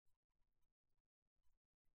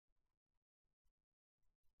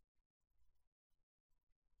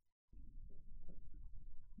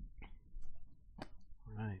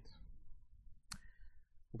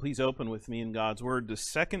Please open with me in God's Word to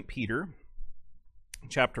 2 Peter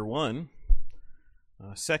chapter 1.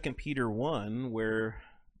 2 Peter 1, where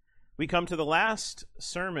we come to the last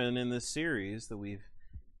sermon in this series that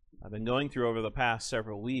I've been going through over the past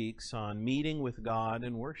several weeks on meeting with God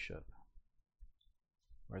in worship.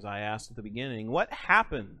 Or as I asked at the beginning, what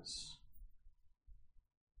happens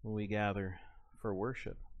when we gather for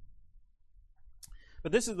worship?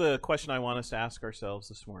 But this is the question I want us to ask ourselves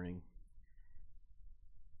this morning.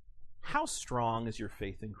 How strong is your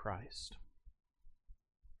faith in Christ?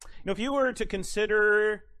 If you were to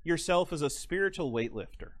consider yourself as a spiritual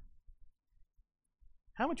weightlifter,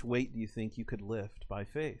 how much weight do you think you could lift by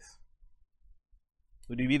faith?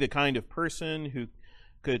 Would you be the kind of person who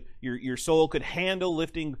your soul could handle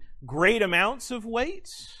lifting great amounts of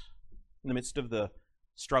weight in the midst of the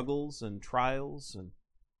struggles and trials and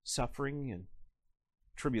suffering and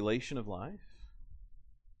tribulation of life?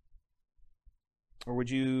 Or would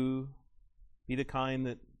you be the kind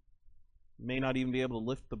that may not even be able to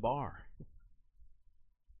lift the bar,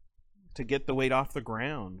 to get the weight off the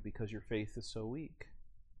ground because your faith is so weak?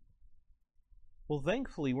 Well,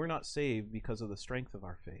 thankfully, we're not saved because of the strength of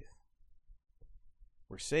our faith.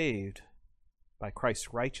 We're saved by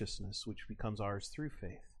Christ's righteousness, which becomes ours through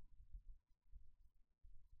faith.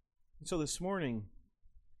 And so this morning,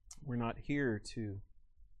 we're not here to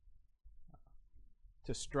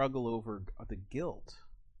struggle over the guilt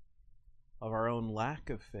of our own lack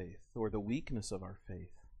of faith or the weakness of our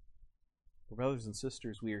faith. Brothers and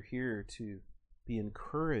sisters, we are here to be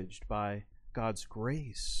encouraged by God's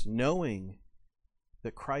grace, knowing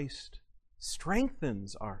that Christ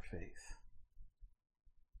strengthens our faith,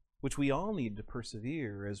 which we all need to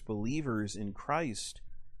persevere as believers in Christ,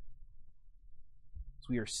 as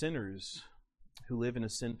we are sinners who live in a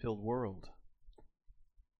sin-filled world.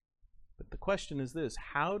 But the question is this: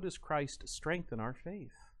 how does Christ strengthen our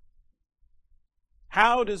faith?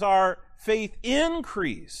 How does our faith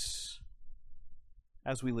increase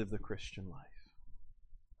as we live the Christian life?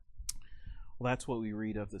 Well, that's what we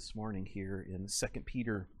read of this morning here in 2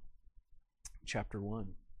 Peter chapter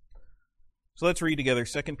 1. So let's read together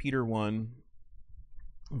 2 Peter 1,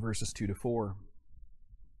 verses 2 to 4.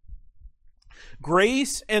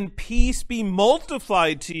 Grace and peace be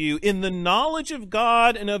multiplied to you in the knowledge of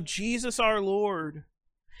God and of Jesus our Lord,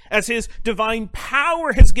 as His divine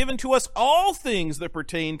power has given to us all things that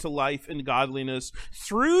pertain to life and godliness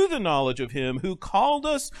through the knowledge of Him who called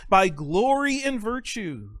us by glory and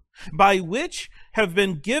virtue, by which have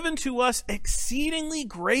been given to us exceedingly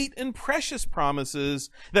great and precious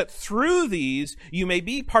promises, that through these you may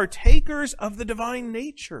be partakers of the divine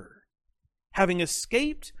nature, having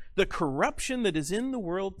escaped the corruption that is in the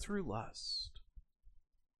world through lust.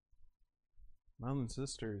 Brothers and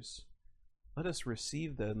sisters, let us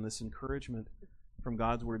receive then this encouragement from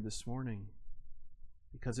God's Word this morning,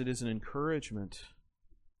 because it is an encouragement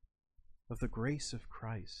of the grace of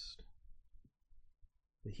Christ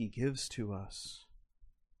that He gives to us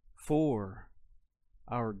for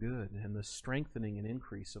our good and the strengthening and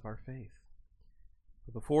increase of our faith.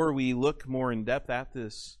 But before we look more in depth at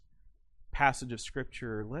this passage of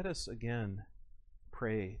Scripture, let us again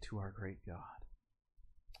pray to our great God.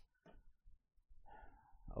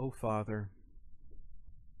 O Father,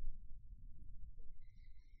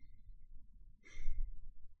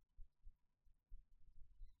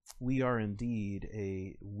 we are indeed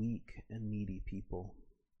a weak and needy people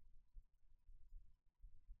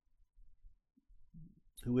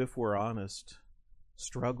who, if we're honest,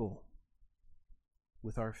 struggle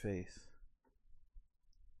with our faith.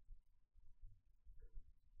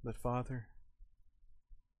 But Father,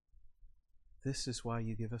 this is why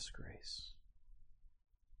you give us grace.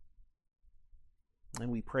 And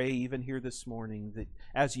we pray even here this morning that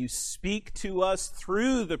as you speak to us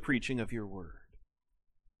through the preaching of your word,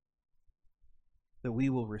 that we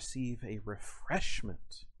will receive a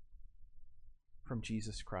refreshment from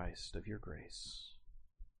Jesus Christ of your grace,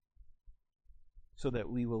 so that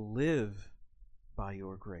we will live by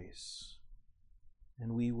your grace,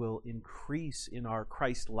 and we will increase in our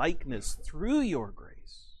Christ-likeness through your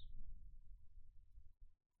grace.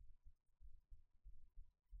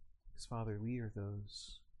 Because, Father, we are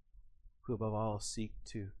those who above all seek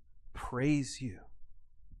to praise you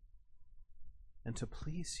and to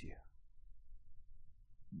please you,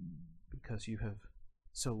 because you have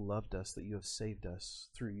so loved us that you have saved us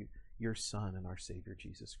through your Son and our Savior,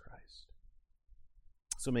 Jesus Christ.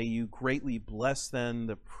 So may you greatly bless then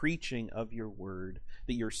the preaching of your word,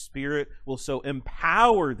 that your Spirit will so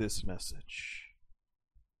empower this message.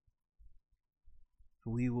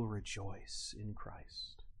 We will rejoice in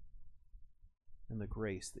Christ. and the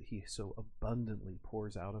grace that He so abundantly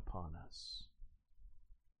pours out upon us.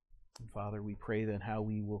 And Father, we pray then how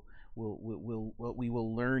we will what we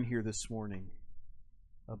will learn here this morning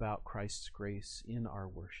about Christ's grace in our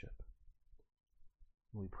worship.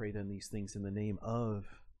 And we pray then these things in the name of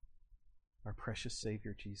our precious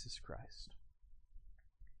Savior, Jesus Christ.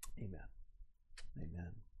 Amen.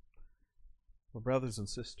 Amen. Well, brothers and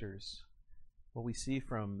sisters, what we see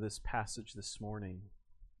from this passage this morning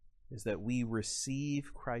is that we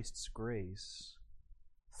receive Christ's grace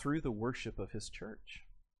through the worship of His church.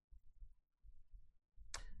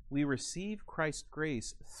 We receive Christ's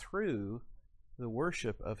grace through the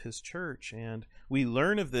worship of His church. And we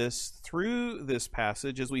learn of this through this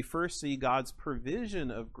passage as we first see God's provision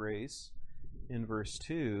of grace in verse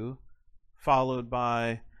 2, followed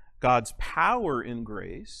by God's power in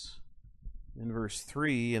grace in verse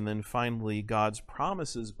 3, and then finally God's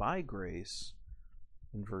promises by grace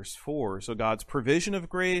in verse 4. So God's provision of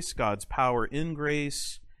grace, God's power in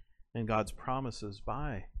grace, and God's promises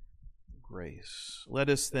by grace. Let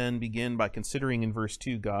us then begin by considering in verse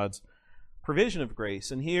 2 God's provision of grace.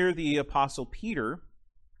 And here the Apostle Peter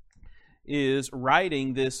is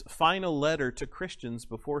writing this final letter to Christians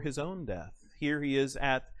before his own death. Here he is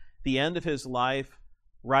at the end of his life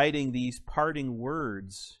writing these parting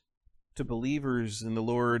words to believers in the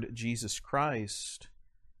Lord Jesus Christ.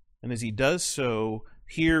 And as he does so,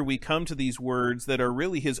 here we come to these words that are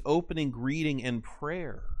really his opening greeting and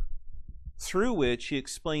prayer, through which he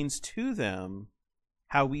explains to them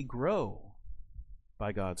how we grow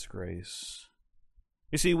by God's grace.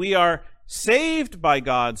 You see, we are saved by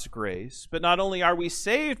God's grace, but not only are we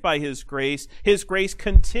saved by His grace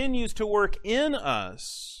continues to work in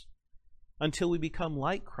us until we become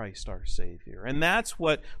like Christ our Savior. And that's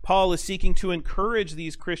what Paul is seeking to encourage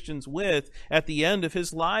these Christians with at the end of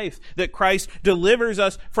his life, that Christ delivers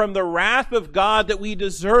us from the wrath of God that we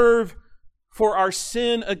deserve for our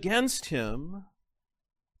sin against Him,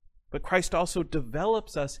 but Christ also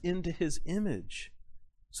develops us into His image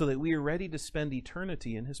so that we are ready to spend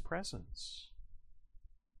eternity in His presence.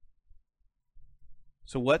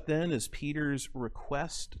 So what then is Peter's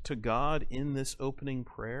request to God in this opening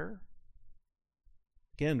prayer?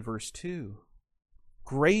 Again, verse 2.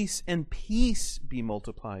 Grace and peace be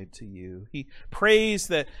multiplied to you. He prays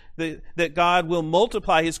that God will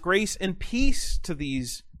multiply His grace and peace to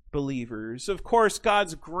these believers. Of course,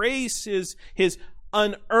 God's grace is His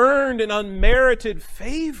unearned and unmerited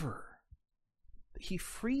favor that He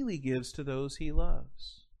freely gives to those He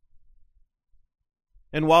loves.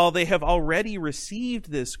 And while they have already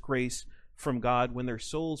received this grace from God when their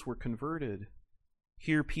souls were converted,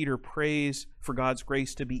 here Peter prays for God's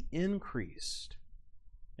grace to be increased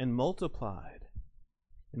and multiplied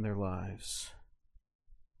in their lives.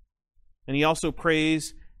 And he also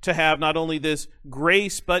prays to have not only this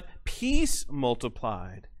grace, but peace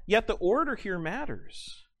multiplied. Yet the order here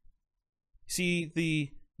matters. See, the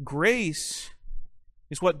grace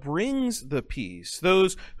is what brings the peace.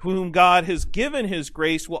 Those whom God has given His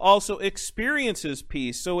grace will also experience His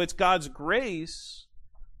peace. So it's God's grace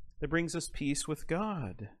that brings us peace with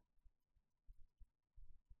God.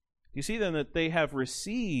 You see then that they have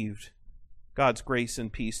received God's grace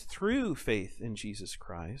and peace through faith in Jesus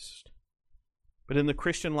Christ. But in the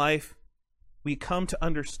Christian life, we come to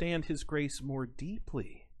understand His grace more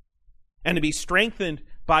deeply and to be strengthened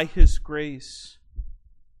by His grace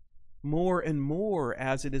more and more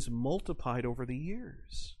as it is multiplied over the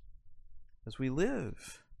years as we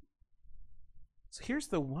live. So here's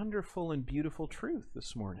the wonderful and beautiful truth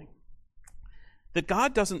this morning. That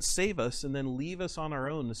God doesn't save us and then leave us on our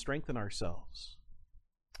own to strengthen ourselves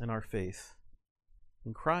and our faith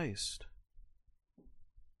in Christ.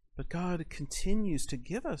 But God continues to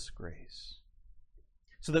give us grace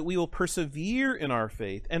so that we will persevere in our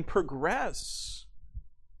faith and progress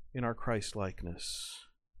in our Christ-likeness.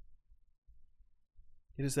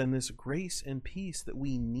 It is then this grace and peace that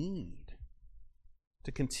we need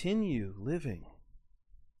to continue living,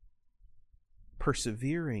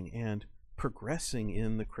 persevering, and progressing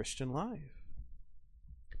in the Christian life.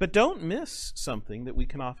 But don't miss something that we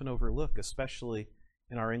can often overlook, especially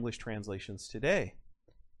in our English translations today.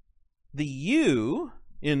 The you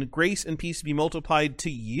in grace and peace be multiplied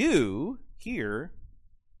to you here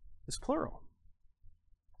is plural,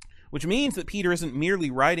 which means that Peter isn't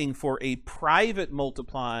merely writing for a private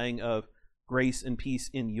multiplying of grace and peace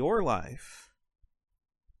in your life,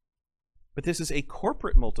 but this is a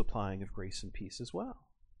corporate multiplying of grace and peace as well.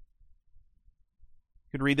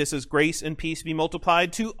 You could read this as grace and peace be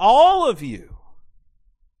multiplied to all of you.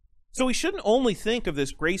 So we shouldn't only think of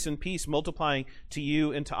this grace and peace multiplying to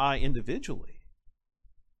you and to I individually,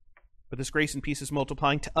 But this grace and peace is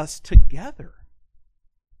multiplying to us together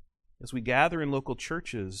as we gather in local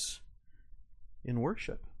churches in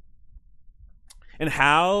worship. And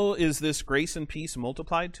how is this grace and peace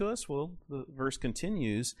multiplied to us? Well, the verse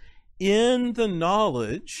continues, in the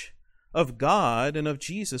knowledge of God and of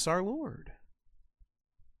Jesus our Lord.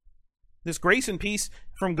 This grace and peace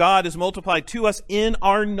from God is multiplied to us in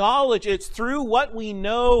our knowledge. It's through what we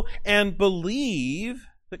know and believe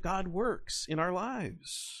that God works in our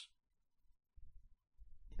lives.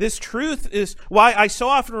 This truth is why I so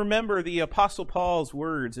often remember the Apostle Paul's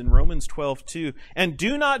words in Romans 12:2, and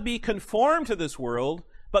do not be conformed to this world,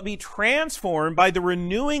 but be transformed by the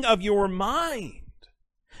renewing of your mind,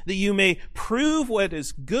 that you may prove what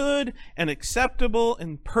is good and acceptable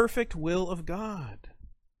and perfect will of God.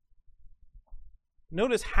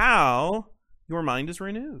 Notice how your mind is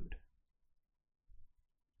renewed.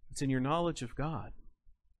 It's in your knowledge of God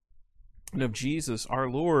and of Jesus our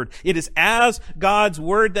Lord. It is as God's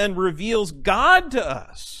Word then reveals God to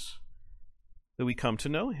us that we come to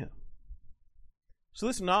know Him. So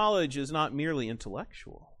this knowledge is not merely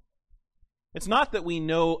intellectual. It's not that we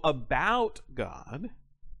know about God,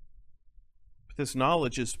 but this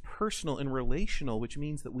knowledge is personal and relational, which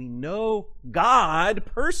means that we know God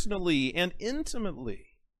personally and intimately.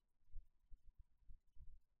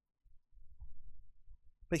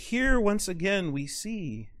 But here, once again, we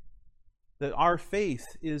see that our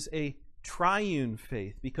faith is a triune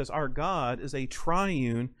faith because our God is a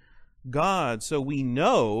triune God. So we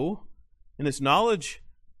know in this knowledge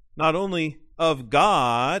not only of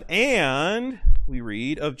God and, we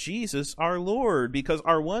read, of Jesus our Lord, because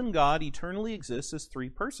our one God eternally exists as three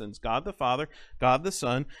persons, God the Father, God the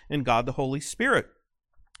Son, and God the Holy Spirit.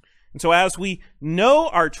 And so as we know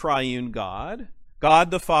our triune God, God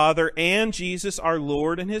the Father and Jesus our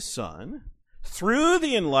Lord and His Son, through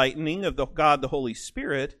the enlightening of God the Holy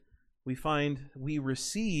Spirit, we find we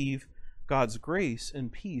receive God's grace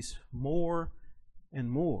and peace more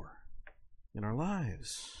and more in our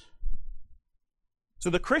lives.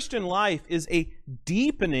 So the Christian life is a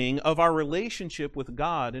deepening of our relationship with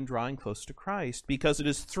God and drawing close to Christ, because it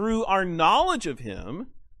is through our knowledge of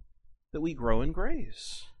Him that we grow in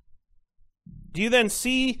grace. Do you then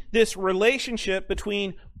see this relationship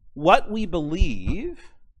between what we believe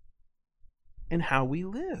and how we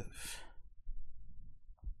live?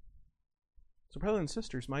 So, brothers and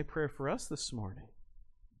sisters, my prayer for us this morning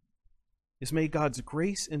is may God's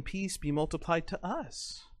grace and peace be multiplied to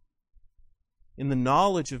us in the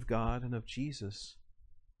knowledge of God and of Jesus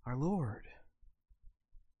our Lord.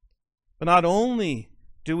 But not only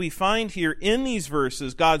do we find here in these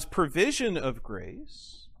verses God's provision of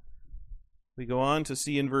grace, we go on to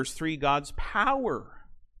see in verse 3 God's power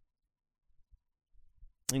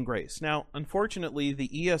in grace. Now, unfortunately, the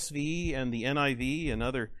ESV and the NIV and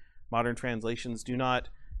other modern translations do not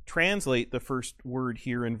translate the first word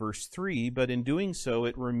here in verse 3, but in doing so,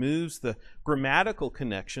 it removes the grammatical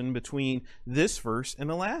connection between this verse and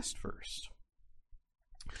the last verse.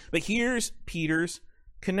 But here's Peter's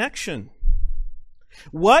connection.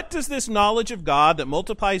 What does this knowledge of God that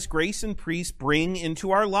multiplies grace and peace bring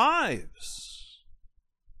into our lives?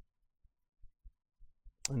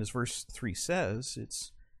 And as verse 3 says,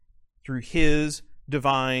 it's through His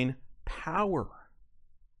divine power.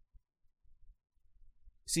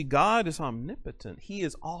 See, God is omnipotent. He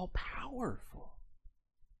is all-powerful.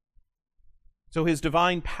 So His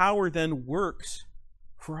divine power then works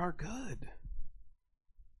for our good.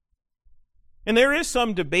 And there is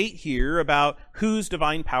some debate here about whose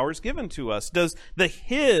divine power is given to us. Does the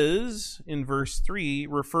His in verse 3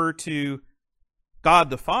 refer to God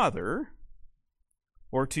the Father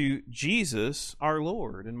or to Jesus our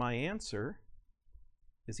Lord? And my answer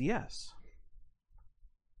is yes.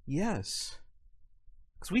 Yes.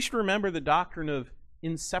 Because we should remember the doctrine of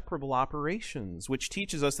inseparable operations, which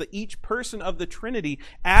teaches us that each person of the Trinity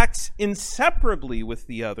acts inseparably with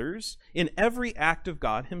the others in every act of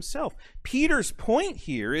God Himself. Peter's point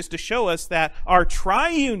here is to show us that our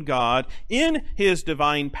triune God, in His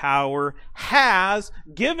divine power, has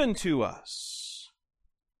given to us.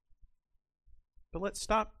 But let's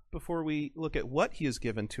stop before we look at what He has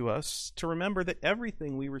given to us to remember that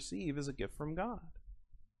everything we receive is a gift from God.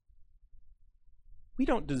 We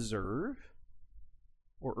don't deserve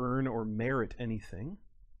or earn or merit anything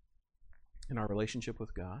in our relationship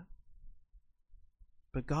with God.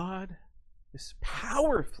 But God is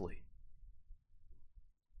powerfully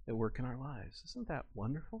at work in our lives. Isn't that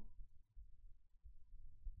wonderful?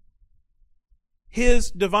 His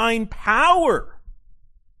divine power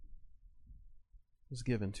is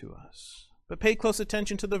given to us. But pay close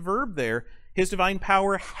attention to the verb there. His divine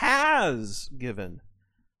power has given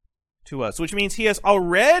to us, which means he has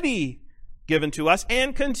already given to us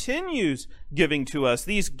and continues giving to us.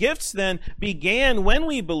 These gifts then began when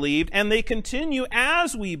we believed, and they continue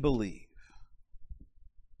as we believe.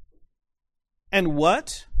 And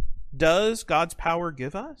what does God's power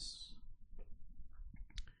give us?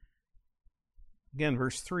 Again,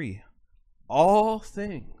 verse 3. All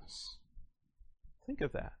things. Think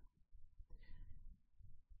of that.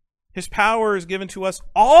 His power is given to us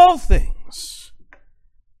all things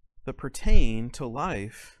that pertain to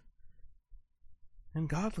life and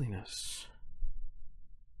godliness.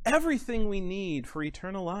 Everything we need for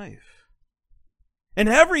eternal life. And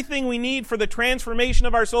everything we need for the transformation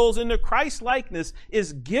of our souls into Christ-likeness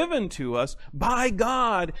is given to us by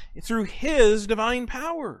God through His divine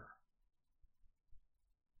power.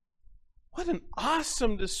 What an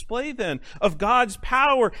awesome display then of God's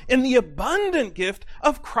power in the abundant gift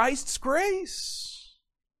of Christ's grace.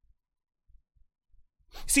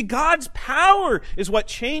 See, God's power is what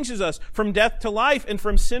changes us from death to life and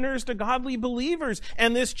from sinners to godly believers.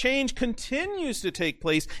 And this change continues to take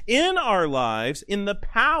place in our lives in the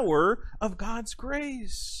power of God's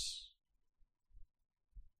grace.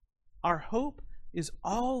 Our hope is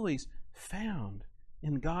always found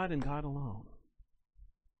in God and God alone,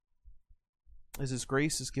 as His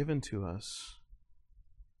grace is given to us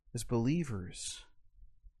as believers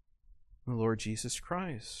in the Lord Jesus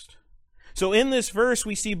Christ. So in this verse,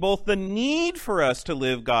 we see both the need for us to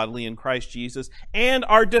live godly in Christ Jesus and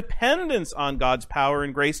our dependence on God's power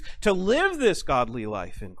and grace to live this godly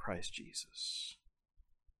life in Christ Jesus.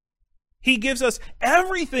 He gives us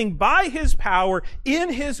everything by His power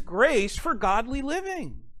in His grace for godly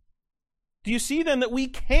living. Do you see then that we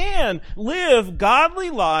can live godly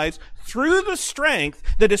lives through the strength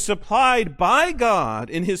that is supplied by God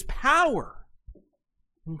in His power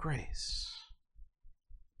and grace?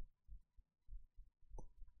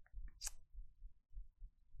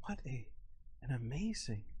 What an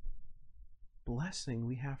amazing blessing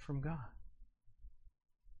we have from God.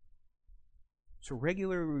 To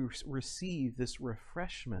regularly receive this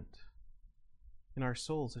refreshment in our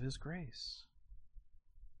souls of His grace.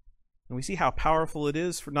 And we see how powerful it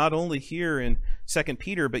is for not only here in 2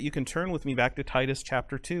 Peter, but you can turn with me back to Titus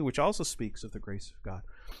chapter 2, which also speaks of the grace of God.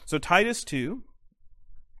 So Titus 2,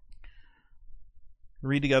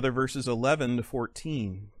 read together verses 11 to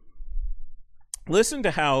 14. Listen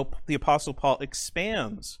to how the Apostle Paul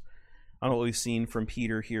expands on what we've seen from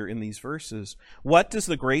Peter here in these verses. What does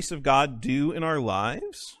the grace of God do in our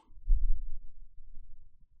lives?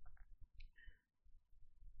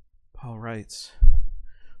 Paul writes,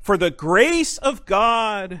 "For the grace of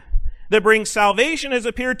God that brings salvation has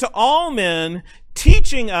appeared to all men,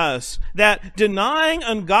 teaching us that denying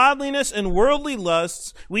ungodliness and worldly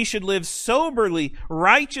lusts, we should live soberly,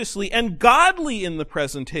 righteously, and godly in the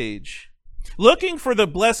present age, looking for the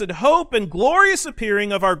blessed hope and glorious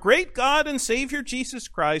appearing of our great God and Savior Jesus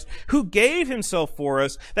Christ, who gave Himself for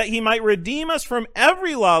us, that He might redeem us from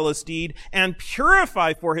every lawless deed and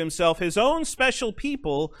purify for Himself His own special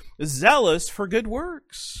people, zealous for good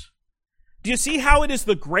works." Do you see how it is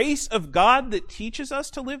the grace of God that teaches us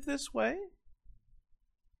to live this way?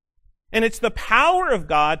 And it's the power of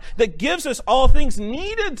God that gives us all things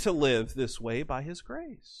needed to live this way by His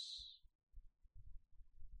grace.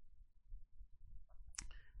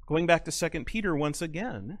 Going back to 2 Peter once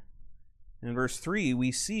again, in verse 3,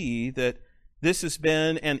 we see that this has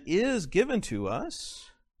been and is given to us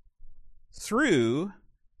through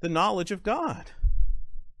the knowledge of God.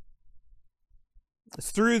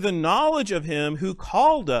 It's through the knowledge of Him who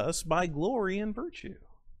called us by glory and virtue.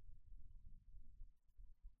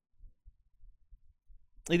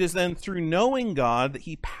 It is then through knowing God that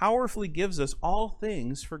He powerfully gives us all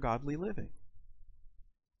things for godly living.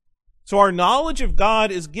 So our knowledge of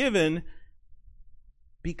God is given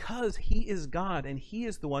because He is God and He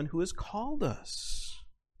is the one who has called us.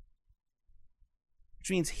 Which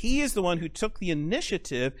means He is the one who took the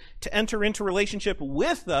initiative to enter into relationship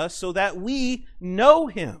with us so that we know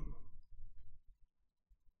Him.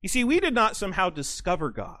 You see, we did not somehow discover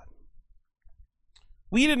God.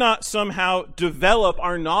 We did not somehow develop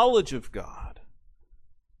our knowledge of God.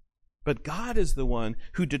 But God is the one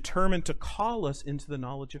who determined to call us into the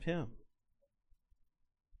knowledge of Him.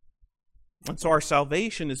 And so our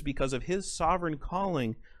salvation is because of His sovereign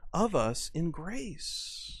calling of us in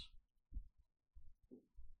grace.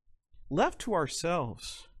 Left to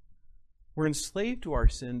ourselves, we're enslaved to our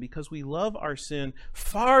sin because we love our sin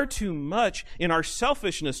far too much in our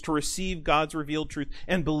selfishness to receive God's revealed truth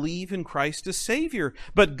and believe in Christ as Savior.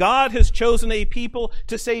 But God has chosen a people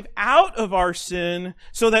to save out of our sin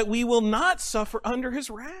so that we will not suffer under His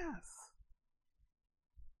wrath.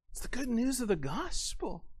 It's the good news of the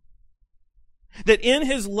gospel. That in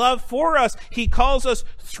His love for us, He calls us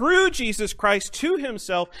through Jesus Christ to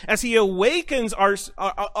Himself as He awakens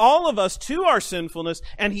all of us to our sinfulness,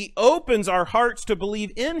 and He opens our hearts to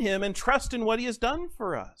believe in Him and trust in what He has done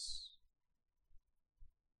for us.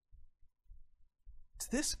 It's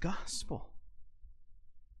this gospel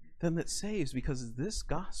then that saves, because it's this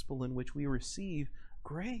gospel in which we receive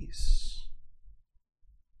grace.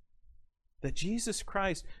 That Jesus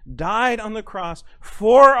Christ died on the cross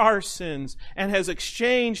for our sins and has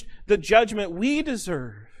exchanged the judgment we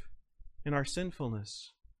deserve in our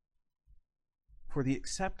sinfulness for the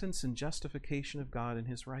acceptance and justification of God in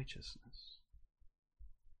His righteousness.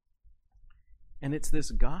 And it's this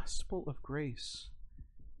gospel of grace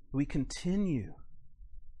we continue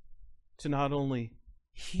to not only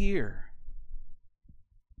hear,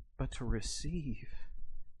 but to receive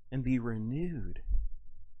and be renewed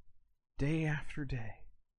day after day,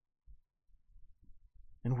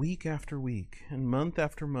 and week after week, and month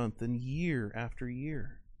after month, and year after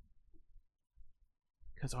year.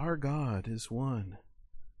 Because our God is one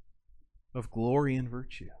of glory and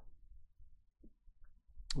virtue,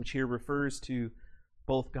 which here refers to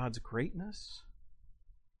both God's greatness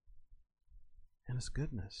and His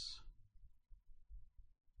goodness.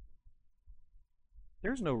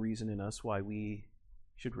 There's no reason in us why we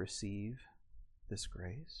should receive this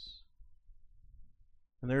grace.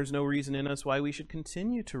 And there's no reason in us why we should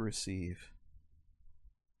continue to receive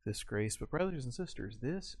this grace. But brothers and sisters,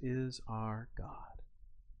 this is our God.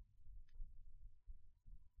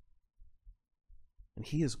 And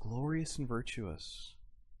He is glorious and virtuous,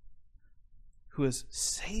 who has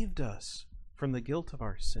saved us from the guilt of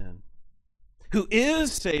our sin, who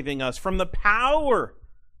is saving us from the power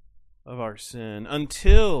of our sin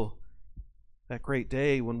until that great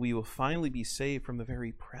day when we will finally be saved from the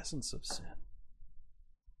very presence of sin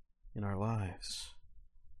in our lives.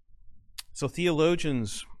 So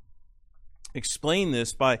theologians explain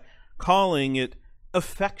this by calling it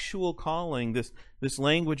effectual calling. This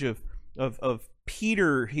language of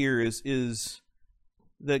Peter here is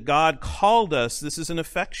that God called us. This is an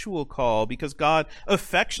effectual call because God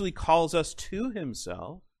effectually calls us to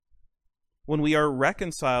Himself when we are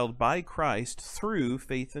reconciled by Christ through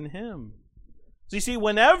faith in Him. So you see,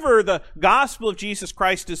 whenever the gospel of Jesus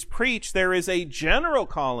Christ is preached, there is a general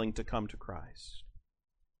calling to come to Christ.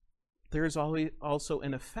 There is also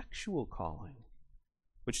an effectual calling,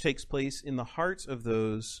 which takes place in the hearts of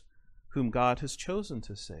those whom God has chosen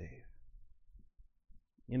to save.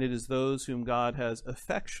 And it is those whom God has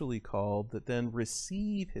effectually called that then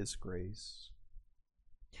receive His grace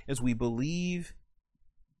as we believe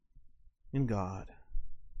in God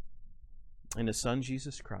and His Son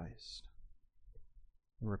Jesus Christ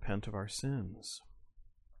and repent of our sins.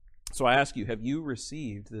 So I ask you, have you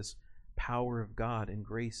received this power of God and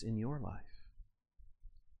grace in your life?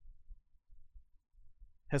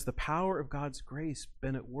 Has the power of God's grace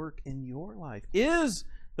been at work in your life? Is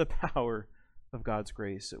the power of God's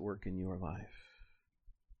grace at work in your life?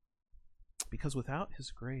 Because without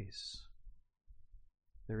His grace,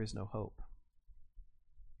 there is no hope.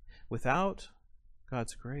 Without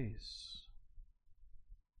God's grace,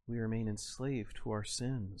 we remain enslaved to our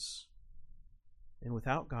sins. And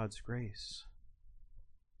without God's grace,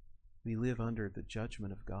 we live under the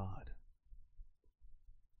judgment of God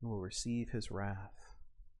and will receive His wrath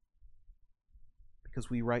because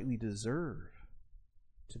we rightly deserve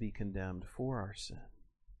to be condemned for our sin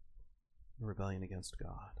and rebellion against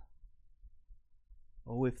God.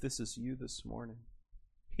 Oh, if this is you this morning,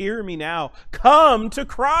 hear me now. Come to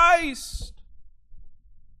Christ.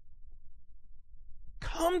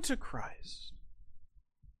 Come to Christ.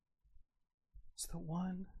 It's the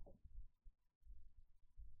one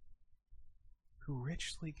who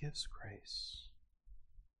richly gives grace,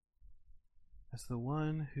 as the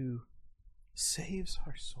one who saves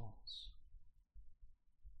our souls,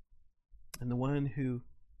 and the one who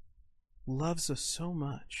loves us so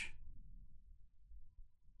much.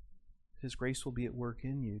 His grace will be at work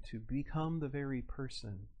in you to become the very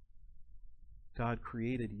person God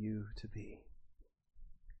created you to be.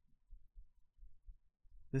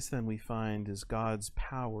 This then we find is God's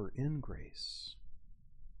power in grace.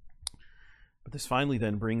 But this finally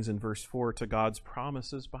then brings in verse 4 to God's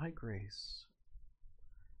promises by grace.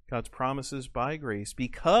 God's promises by grace.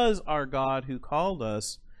 Because our God who called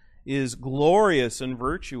us is glorious and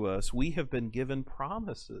virtuous, we have been given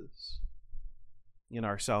promises in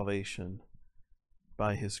our salvation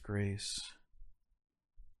by His grace.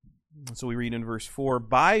 So we read in verse 4,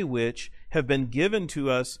 by which have been given to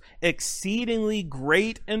us exceedingly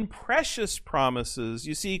great and precious promises.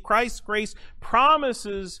 You see, Christ's grace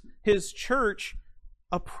promises his church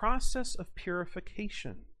a process of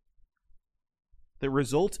purification that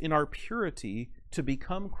results in our purity to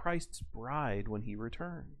become Christ's bride when he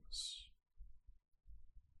returns.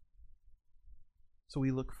 So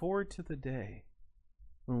we look forward to the day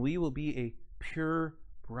when we will be a pure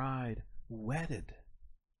bride, wedded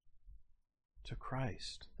to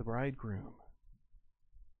Christ, the bridegroom.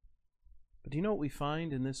 But do you know what we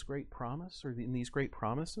find in this great promise, or in these great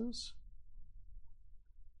promises?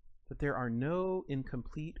 That there are no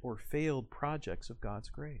incomplete or failed projects of God's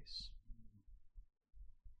grace.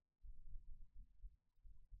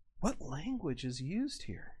 What language is used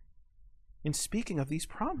here in speaking of these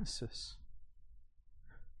promises?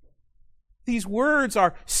 These words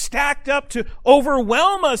are stacked up to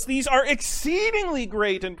overwhelm us. These are exceedingly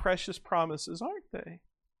great and precious promises, aren't they?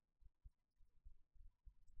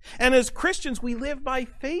 And as Christians, we live by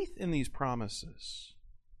faith in these promises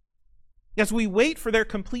as we wait for their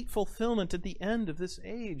complete fulfillment at the end of this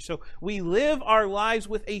age. So we live our lives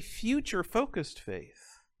with a future-focused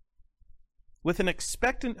faith, with an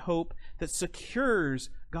expectant hope that secures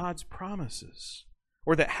God's promises,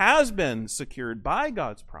 or that has been secured by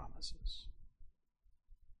God's promises.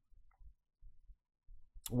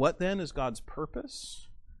 What then is God's purpose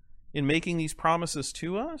in making these promises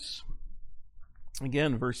to us?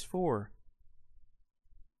 Again, verse 4.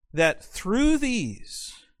 That through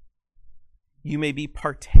these you may be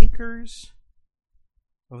partakers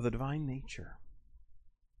of the divine nature.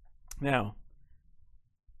 Now,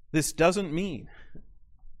 this doesn't mean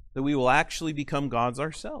that we will actually become gods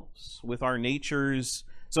ourselves, with our natures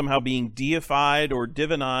somehow being deified or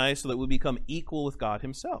divinized so that we become equal with God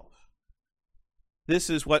himself.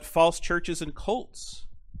 This is what false churches and cults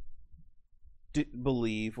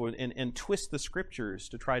believe and twist the scriptures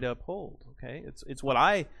to try to uphold. Okay, it's what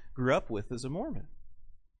I grew up with as a Mormon.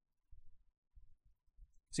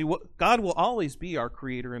 See, God will always be our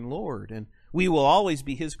Creator and Lord, and we will always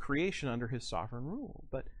be his creation under his sovereign rule.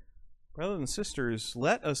 But brothers and sisters,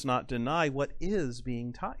 let us not deny what is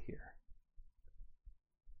being taught here.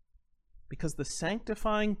 Because the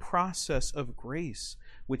sanctifying process of grace,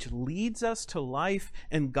 which leads us to life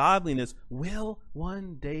and godliness, will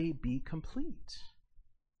one day be complete.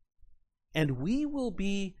 And we will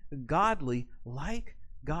be godly like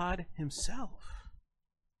God himself.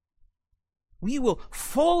 We will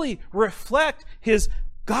fully reflect his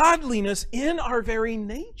godliness in our very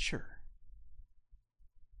nature.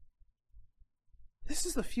 This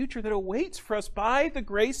is the future that awaits for us by the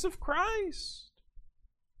grace of Christ.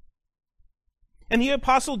 And the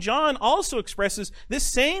Apostle John also expresses this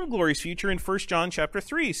same glorious future in 1 John chapter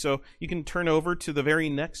 3. So you can turn over to the very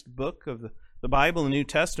next book of the Bible, the New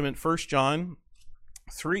Testament, 1 John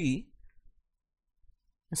 3,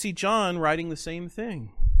 and see John writing the same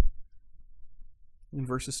thing in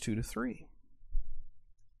verses 2 to 3.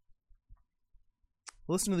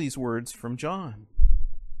 Listen to these words from John.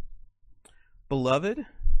 Beloved,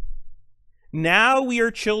 now we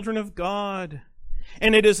are children of God,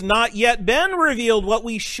 and it has not yet been revealed what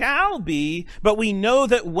we shall be, but we know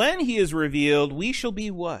that when he is revealed, we shall be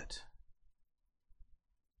what?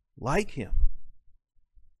 Like him.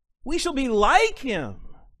 We shall be like him,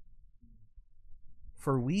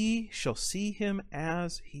 for we shall see him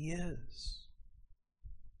as he is.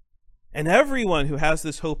 And everyone who has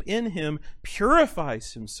this hope in him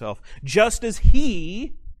purifies himself, just as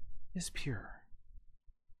he is pure.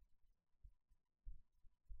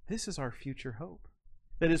 This is our future hope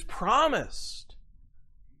that is promised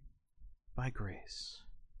by grace.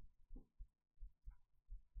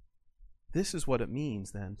 This is what it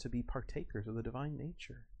means then to be partakers of the divine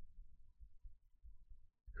nature.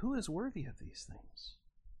 Who is worthy of these things?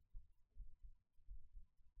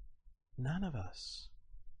 None of us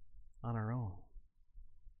on our own,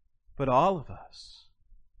 but all of us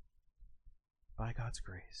by God's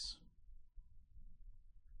grace.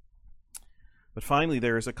 But finally,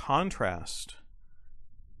 there is a contrast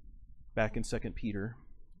back in 2 Peter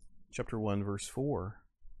chapter 1, verse 4.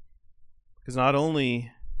 Because not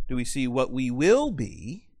only do we see what we will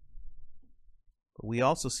be, but we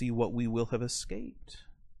also see what we will have escaped.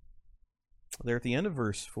 There at the end of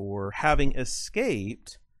verse 4, having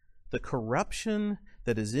escaped the corruption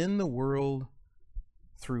that is in the world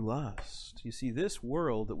through lust. You see, this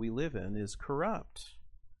world that we live in is corrupt,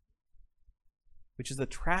 which is the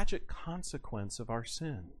tragic consequence of our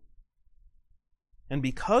sin. And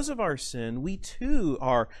because of our sin, we too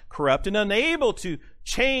are corrupt and unable to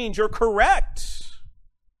change or correct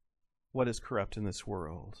what is corrupt in this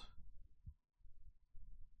world.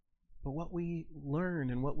 But what we learn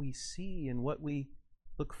and what we see and what we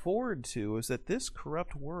look forward to is that this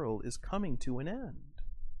corrupt world is coming to an end.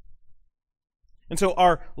 And so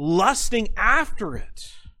our lusting after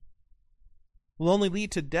it will only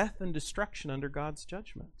lead to death and destruction under God's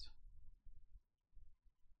judgment.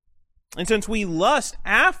 And since we lust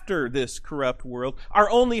after this corrupt world, our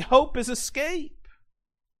only hope is escape.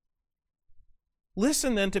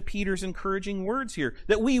 Listen then to Peter's encouraging words here,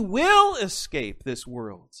 that we will escape this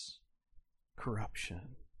world's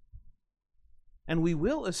corruption. And we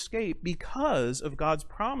will escape because of God's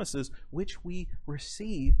promises, which we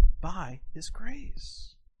receive by His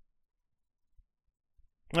grace.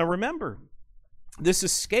 Now remember, this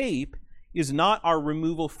escape is not our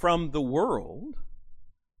removal from the world,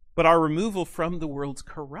 but our removal from the world's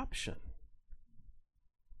corruption,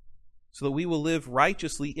 so that we will live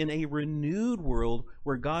righteously in a renewed world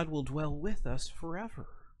where God will dwell with us forever.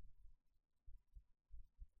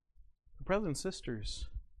 Brothers and sisters,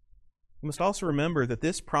 we must also remember that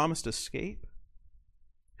this promised escape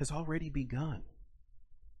has already begun,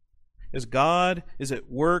 as God is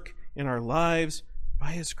at work in our lives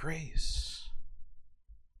by His grace.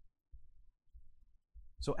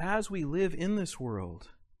 So as we live in this world,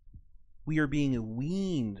 we are being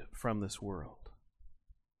weaned from this world,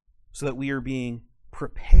 so that we are being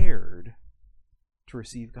prepared to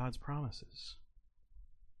receive God's promises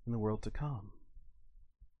in the world to come.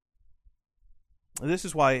 This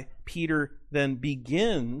is why Peter then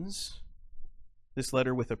begins this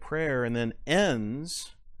letter with a prayer and then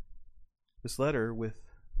ends this letter with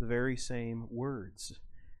the very same words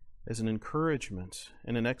as an encouragement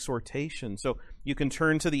and an exhortation. So you can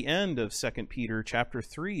turn to the end of 2 Peter chapter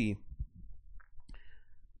 3.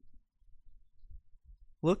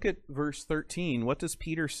 Look at verse 13. What does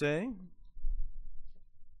Peter say?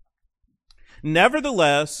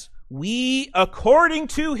 Nevertheless, we, according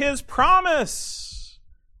to His promise.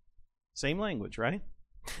 Same language, right?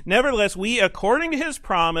 Nevertheless, we, according to His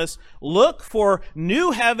promise, look for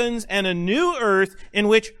new heavens and a new earth in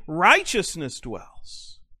which righteousness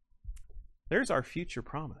dwells. There's our future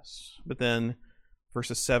promise. But then,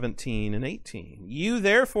 verses 17 and 18. You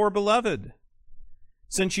therefore, beloved,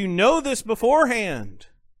 since you know this beforehand,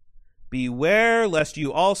 beware lest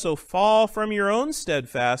you also fall from your own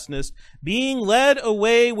steadfastness, being led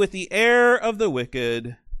away with the error of the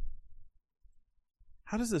wicked.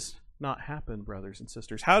 How does this not happen, brothers and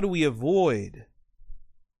sisters? How do we avoid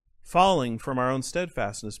falling from our own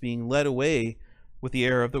steadfastness, being led away with the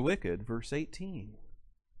error of the wicked? Verse 18.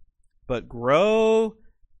 But grow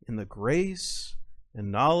in the grace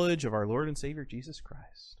and knowledge of our Lord and Savior Jesus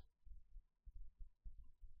Christ.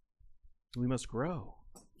 We must grow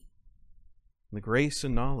in the grace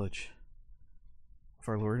and knowledge of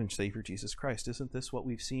our Lord and Savior Jesus Christ. Isn't this what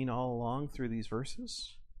we've seen all along through these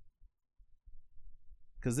verses?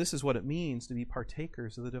 Because this is what it means to be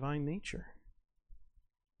partakers of the divine nature.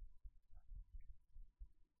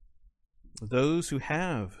 Those who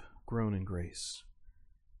have grown in grace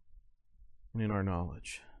and in our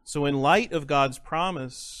knowledge. So in light of God's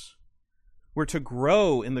promise, we're to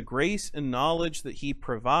grow in the grace and knowledge that He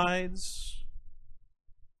provides,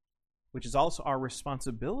 which is also our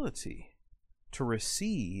responsibility to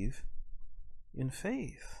receive in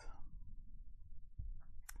faith.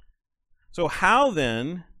 So how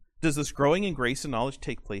then does this growing in grace and knowledge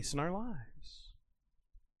take place in our lives?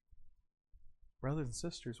 Brothers and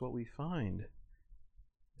sisters, what we find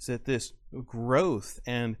is that this growth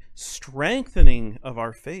and strengthening of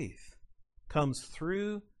our faith comes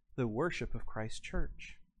through the worship of Christ's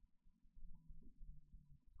church.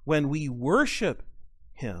 When we worship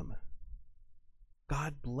Him,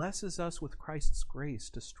 God blesses us with Christ's grace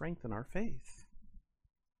to strengthen our faith.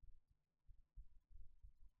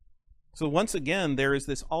 So once again, there is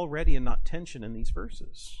this already and not tension in these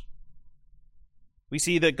verses. We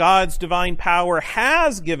see that God's divine power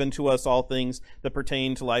has given to us all things that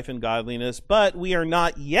pertain to life and godliness, but we are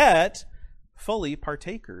not yet fully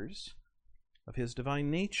partakers of His divine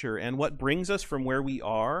nature. And what brings us from where we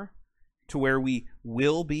are to where we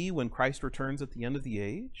will be when Christ returns at the end of the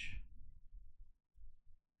age?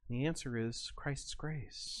 The answer is Christ's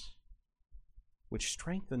grace, which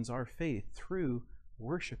strengthens our faith through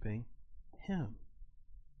worshiping Him.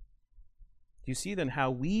 Do you see then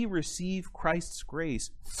how we receive Christ's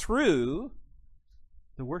grace through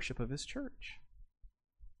the worship of His church?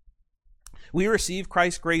 We receive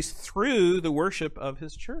Christ's grace through the worship of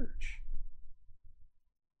His church.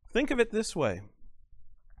 Think of it this way.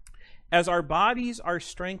 As our bodies are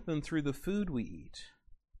strengthened through the food we eat,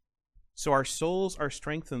 so our souls are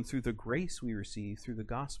strengthened through the grace we receive through the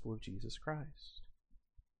gospel of Jesus Christ.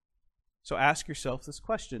 So ask yourself this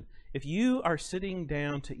question. If you are sitting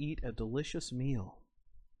down to eat a delicious meal,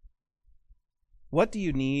 what do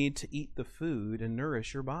you need to eat the food and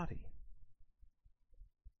nourish your body?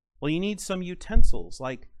 Well, you need some utensils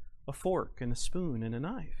like a fork and a spoon and a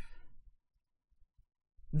knife.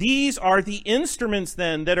 These are the instruments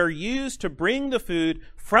then that are used to bring the food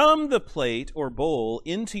from the plate or bowl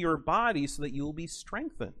into your body so that you will be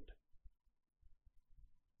strengthened.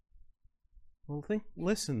 Well,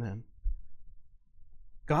 listen then.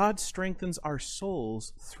 God strengthens our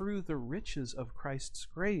souls through the riches of Christ's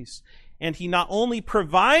grace. And He not only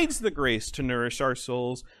provides the grace to nourish our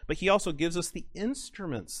souls, but He also gives us the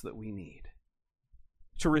instruments that we need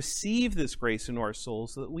to receive this grace into our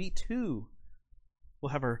souls so that we too will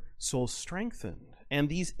have our souls strengthened. And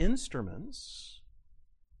these instruments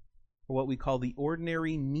are what we call the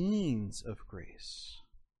ordinary means of grace.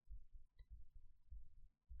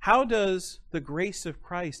 How does the grace of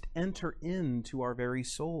Christ enter into our very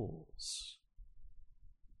souls?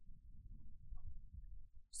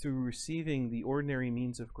 It's through receiving the ordinary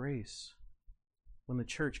means of grace when the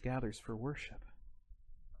church gathers for worship.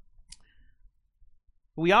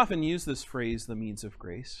 We often use this phrase, the means of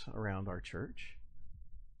grace, around our church.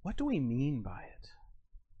 What do we mean by it?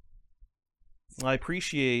 I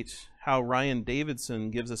appreciate how Ryan Davidson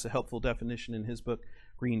gives us a helpful definition in his book,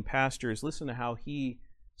 Green Pastures. Listen to how he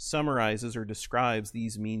summarizes or describes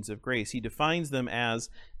these means of grace. He defines them as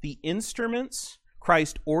the instruments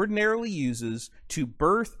Christ ordinarily uses to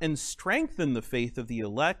birth and strengthen the faith of the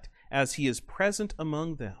elect as He is present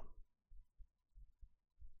among them.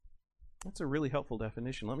 That's a really helpful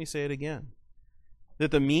definition. Let me say it again. That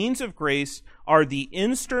the means of grace are the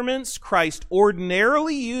instruments Christ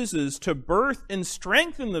ordinarily uses to birth and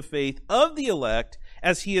strengthen the faith of the elect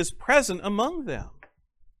as He is present among them.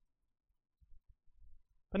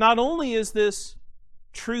 But not only is this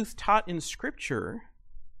truth taught in Scripture,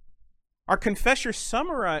 our confession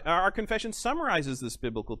summarizes this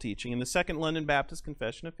biblical teaching in the Second London Baptist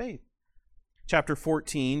Confession of Faith. Chapter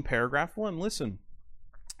 14, paragraph 1. Listen.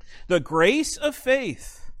 The grace of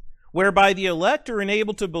faith, whereby the elect are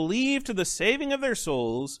enabled to believe to the saving of their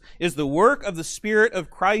souls, is the work of the Spirit of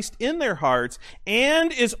Christ in their hearts,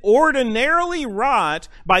 and is ordinarily wrought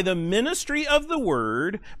by the ministry of the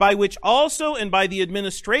Word, by which also and by the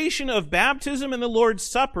administration of baptism and the Lord's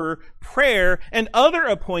Supper, prayer, and other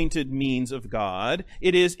appointed means of God,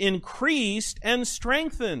 it is increased and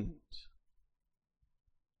strengthened.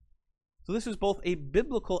 So this is both a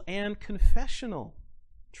biblical and confessional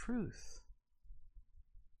truth,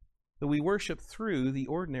 that we worship through the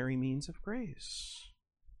ordinary means of grace.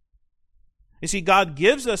 You see, God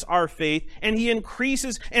gives us our faith, and He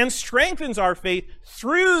increases and strengthens our faith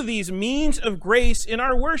through these means of grace in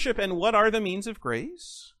our worship. And what are the means of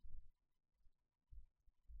grace?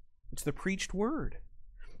 It's the preached word,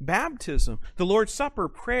 baptism, the Lord's Supper,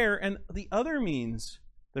 prayer, and the other means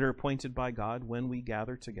that are appointed by God when we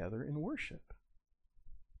gather together in worship.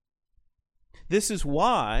 This is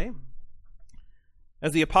why,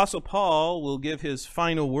 as the Apostle Paul will give his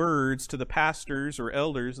final words to the pastors or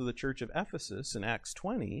elders of the church of Ephesus in Acts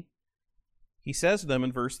 20, he says to them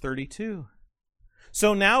in verse 32,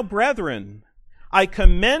 "So now, brethren, I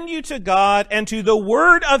commend you to God and to the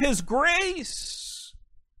word of His grace,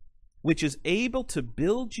 which is able to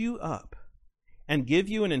build you up and give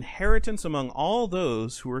you an inheritance among all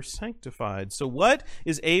those who are sanctified." So what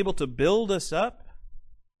is able to build us up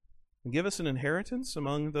and give us an inheritance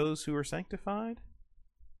among those who are sanctified?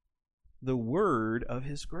 The word of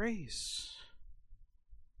His grace.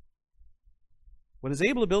 What is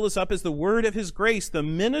able to build us up is the word of His grace. The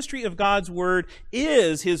ministry of God's word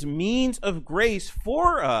is His means of grace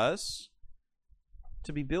for us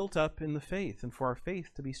to be built up in the faith and for our faith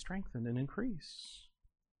to be strengthened and increased.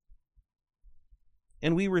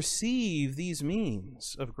 And we receive these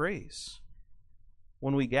means of grace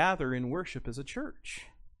when we gather in worship as a church.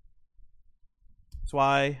 That's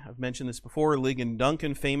why, I've mentioned this before, Ligon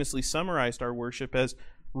Duncan famously summarized our worship as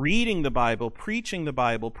reading the Bible, preaching the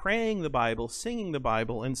Bible, praying the Bible, singing the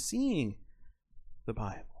Bible, and seeing the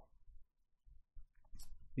Bible.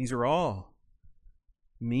 These are all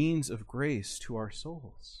means of grace to our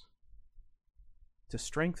souls, to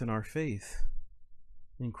strengthen our faith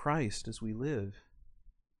in Christ as we live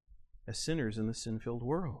as sinners in the sin-filled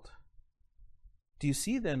world. Do you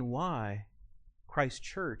see then why Christ's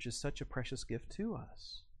church is such a precious gift to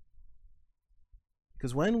us?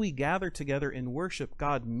 Because when we gather together in worship,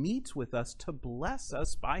 God meets with us to bless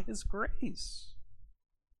us by His grace.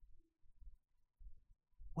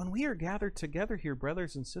 When we are gathered together here,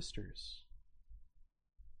 brothers and sisters,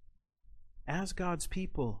 as God's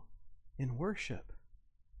people in worship,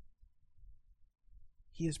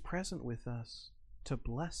 He is present with us to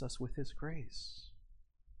bless us with His grace,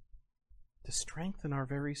 to strengthen our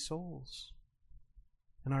very souls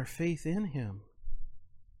and our faith in Him.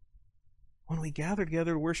 When we gather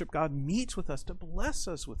together to worship, God meets with us to bless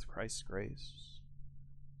us with Christ's grace.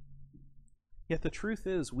 Yet the truth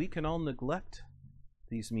is, we can all neglect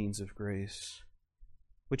these means of grace,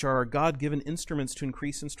 which are our God-given instruments to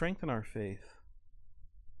increase and strengthen our faith.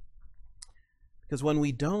 Because when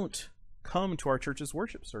we don't come to our church's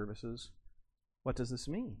worship services, what does this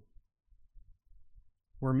mean?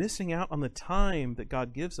 We're missing out on the time that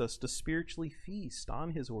God gives us to spiritually feast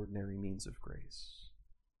on His ordinary means of grace.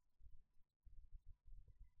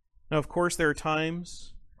 Now, of course, there are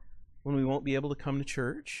times when we won't be able to come to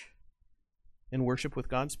church and worship with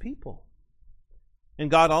God's people. And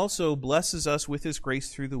God also blesses us with His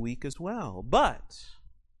grace through the week as well. But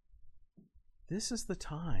this is the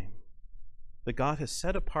time that God has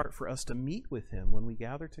set apart for us to meet with Him when we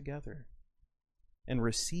gather together and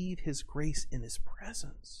receive His grace in His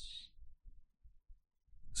presence.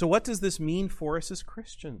 So what does this mean for us as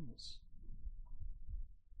Christians?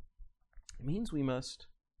 It means we must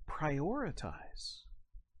prioritize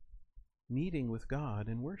meeting with God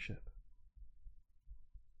in worship.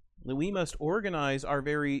 That we must organize our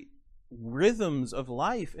very rhythms of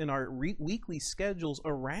life and our weekly schedules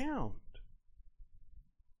around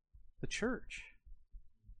the church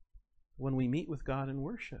when we meet with God in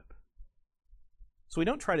worship. So we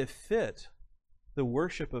don't try to fit the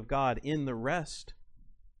worship of God in the rest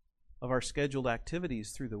of our scheduled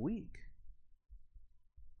activities through the week,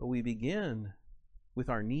 but we begin with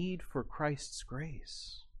our need for Christ's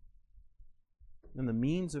grace and the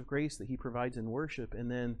means of grace that He provides in worship, and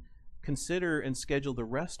then consider and schedule the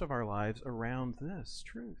rest of our lives around this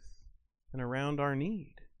truth and around our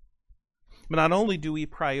need. But not only do we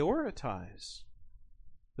prioritize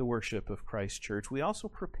the worship of Christ's church, we also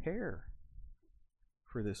prepare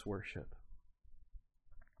for this worship.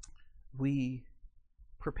 We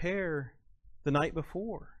prepare the night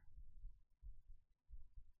before,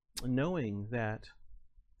 knowing that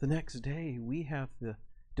the next day we have the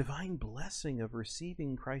divine blessing of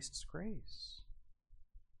receiving Christ's grace.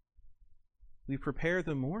 We prepare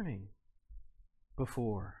the morning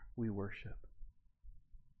before we worship,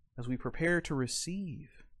 as we prepare to receive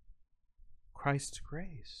Christ's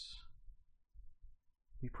grace.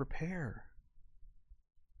 We prepare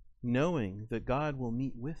knowing that God will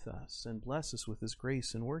meet with us and bless us with His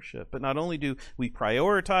grace and worship. But not only do we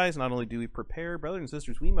prioritize, not only do we prepare, brothers and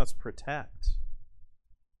sisters, we must protect.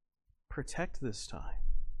 Protect this time.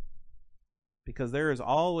 Because there is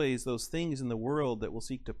always those things in the world that will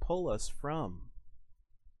seek to pull us from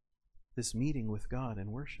this meeting with God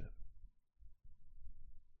in worship.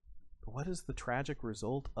 But what is the tragic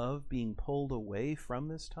result of being pulled away from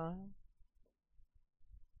this time?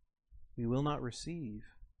 We will not receive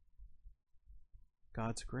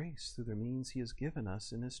God's grace through the means He has given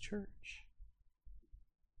us in His church.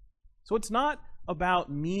 So it's not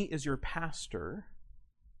about me as your pastor.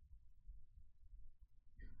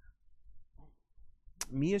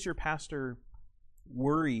 Me as your pastor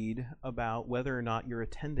worried about whether or not you're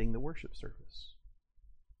attending the worship service.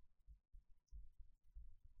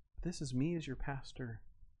 This is me as your pastor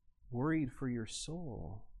worried for your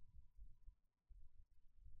soul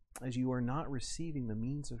as you are not receiving the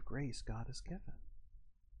means of grace God has given.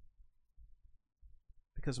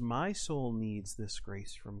 Because my soul needs this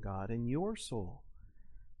grace from God, and your soul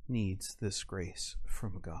needs this grace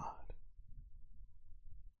from God.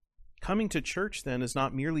 Coming to church, then, is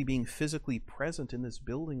not merely being physically present in this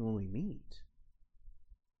building when we meet,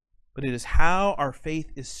 but it is how our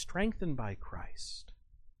faith is strengthened by Christ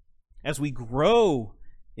as we grow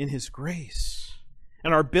in His grace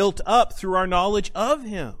and are built up through our knowledge of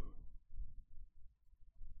Him.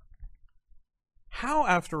 How,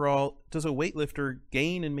 after all, does a weightlifter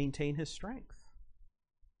gain and maintain his strength?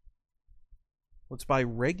 Well, it's by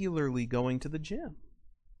regularly going to the gym.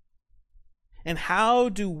 And how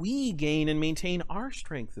do we gain and maintain our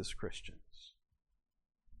strength as Christians?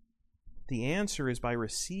 The answer is by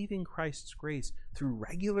receiving Christ's grace through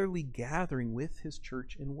regularly gathering with His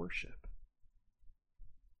church in worship.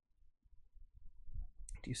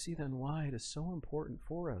 Do you see then why it is so important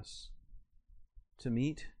for us to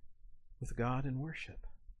meet with God in worship?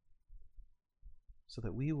 So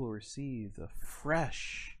that we will receive the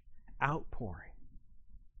fresh outpouring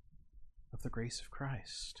of the grace of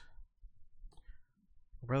Christ.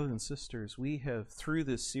 Brothers and sisters, we have, through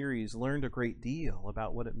this series, learned a great deal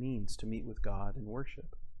about what it means to meet with God in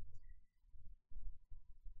worship.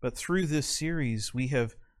 But through this series, we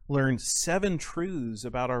have learned 7 truths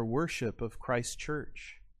about our worship of Christ's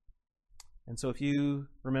church. And so if you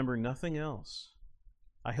remember nothing else,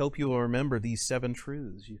 I hope you will remember these 7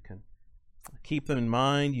 truths. You can keep them in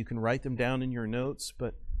mind, you can write them down in your notes,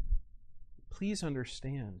 but please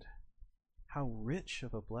understand how rich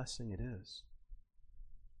of a blessing it is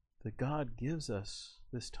that God gives us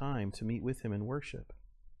this time to meet with Him in worship.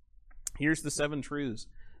 Here's the 7 truths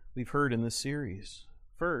we've heard in this series.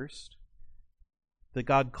 First, that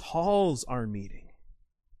God calls our meeting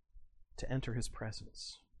to enter His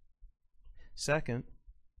presence. Second,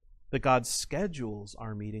 that God schedules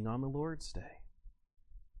our meeting on the Lord's Day.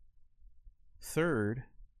 Third,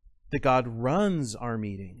 that God runs our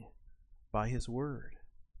meeting by His Word.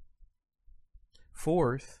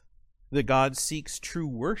 Fourth, that God seeks true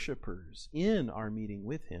worshipers in our meeting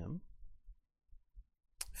with Him.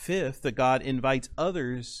 Fifth, that God invites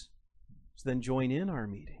others to then join in our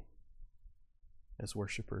meeting as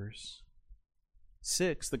worshipers.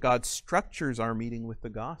 Sixth, that God structures our meeting with the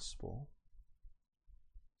gospel.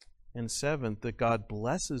 And seventh, that God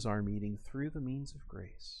blesses our meeting through the means of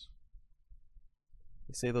grace.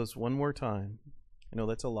 I say those one more time. I know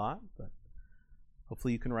that's a lot, but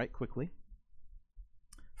hopefully you can write quickly.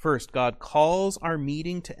 First, God calls our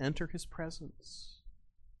meeting to enter His presence.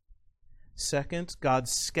 Second, God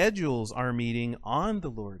schedules our meeting on the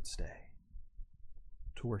Lord's Day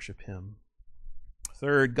to worship Him.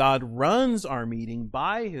 Third, God runs our meeting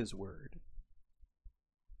by His Word.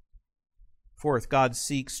 Fourth, God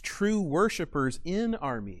seeks true worshipers in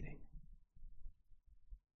our meeting.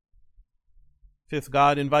 Fifth,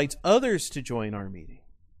 God invites others to join our meeting.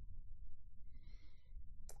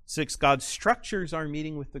 Sixth, God structures our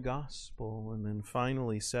meeting with the gospel. And then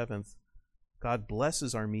finally, seventh, God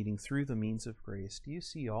blesses our meeting through the means of grace. Do you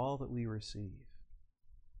see all that we receive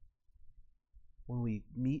when we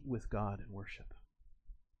meet with God in worship?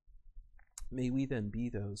 May we then be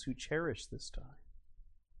those who cherish this time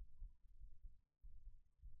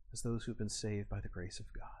as those who've been saved by the grace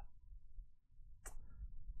of God.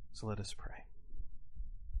 So let us pray.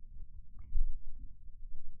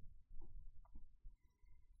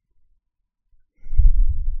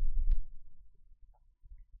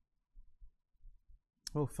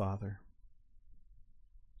 Oh, Father,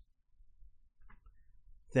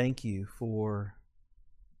 thank you for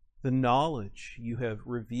the knowledge you have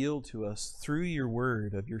revealed to us through your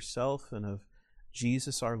word of yourself and of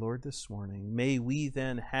Jesus our Lord this morning. May we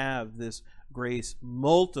then have this grace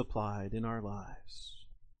multiplied in our lives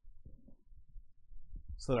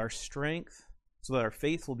so that our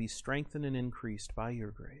faith will be strengthened and increased by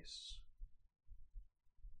your grace.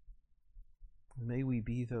 And may we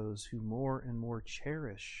be those who more and more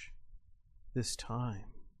cherish this time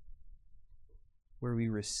where we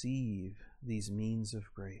receive these means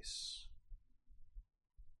of grace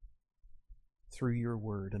through your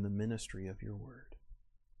word and the ministry of your word.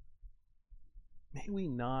 May we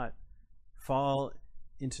not fall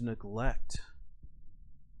into neglect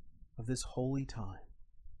of this holy time,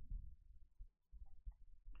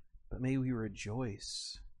 but may we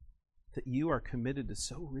rejoice that you are committed to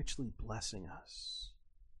so richly blessing us,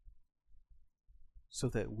 so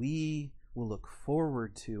that we will look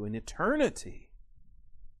forward to an eternity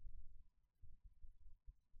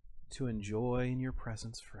to enjoy in your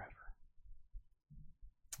presence forever.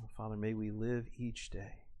 Oh, Father, may we live each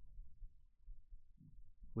day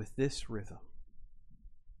with this rhythm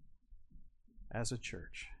as a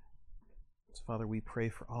church. So, Father, we pray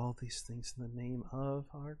for all these things in the name of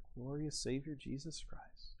our glorious Savior, Jesus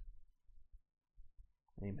Christ.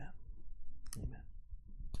 Amen. Amen.